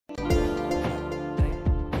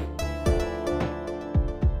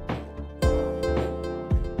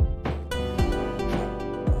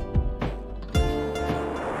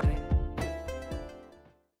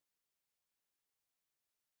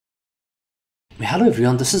Hello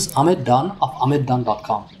everyone, this is Ahmed of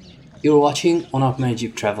ahmeddun.com. You're watching one of my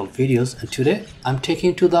Egypt travel videos, and today I'm taking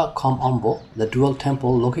you to the Kom Ombo, the dual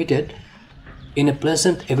temple located in a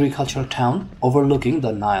pleasant agricultural town overlooking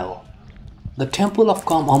the Nile. The temple of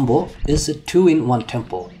Kom Ombo is a two-in-one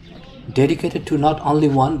temple, dedicated to not only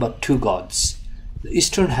one but two gods. The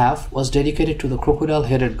eastern half was dedicated to the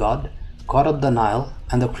crocodile-headed god, god of the Nile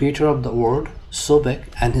and the creator of the world, Sobek,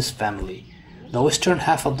 and his family. The western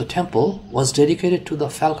half of the temple was dedicated to the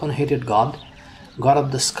falcon-headed god, god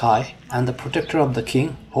of the sky and the protector of the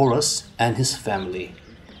king, Horus, and his family.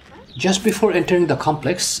 Just before entering the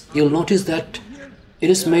complex, you'll notice that it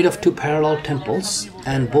is made of two parallel temples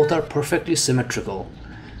and both are perfectly symmetrical.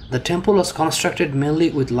 The temple was constructed mainly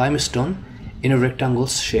with limestone in a rectangle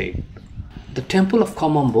shape. The temple of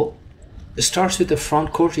Kom Ombo starts with a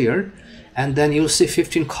front courtyard, and then you'll see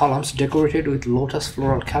 15 columns decorated with lotus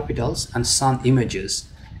floral capitals and sun images.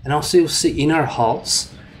 And also you'll see inner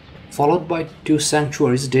halls, followed by two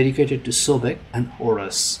sanctuaries dedicated to Sobek and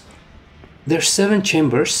Horus. There are 7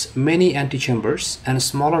 chambers, many antechambers, and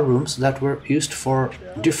smaller rooms that were used for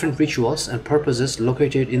different rituals and purposes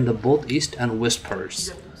located in the both east and west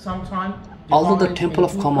parts. Although the temple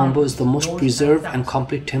of Kom Ombo is the most preserved and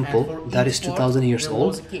complete temple that is 2000 years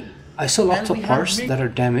old, I saw lots of parts that are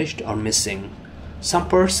damaged or missing. Some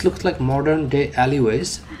parts looked like modern day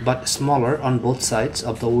alleyways but smaller on both sides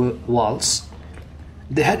of the walls.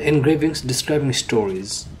 They had engravings describing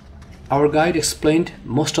stories. Our guide explained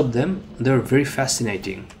most of them. They were very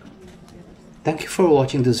fascinating. Thank you for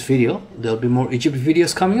watching this video. There will be more Egypt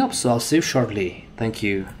videos coming up, so I'll see you shortly. Thank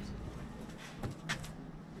you.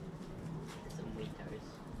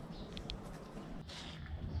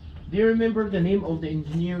 Do you remember the name of the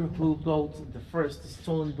engineer who built the first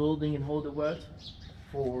stone building in all the world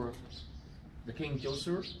for the King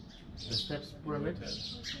Joseph, the Steps Pyramid?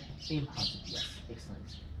 Ahmed. Yes,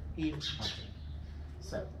 excellent. Ahmed.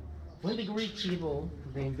 So, when the Greek people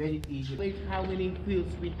they invaded Egypt, look how many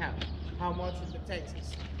fields we have, how much of the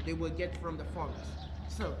taxes they will get from the farmers.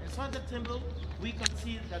 So, inside the temple, we can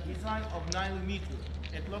see the design of Nile meter.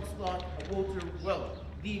 It looks like a water well,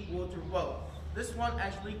 deep water well. This one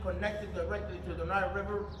actually connected directly to the Nile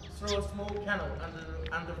River through a small canal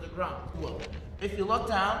under the ground. Well, if you look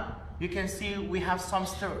down, you can see we have some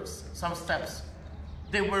stairs, some steps.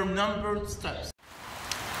 They were numbered steps.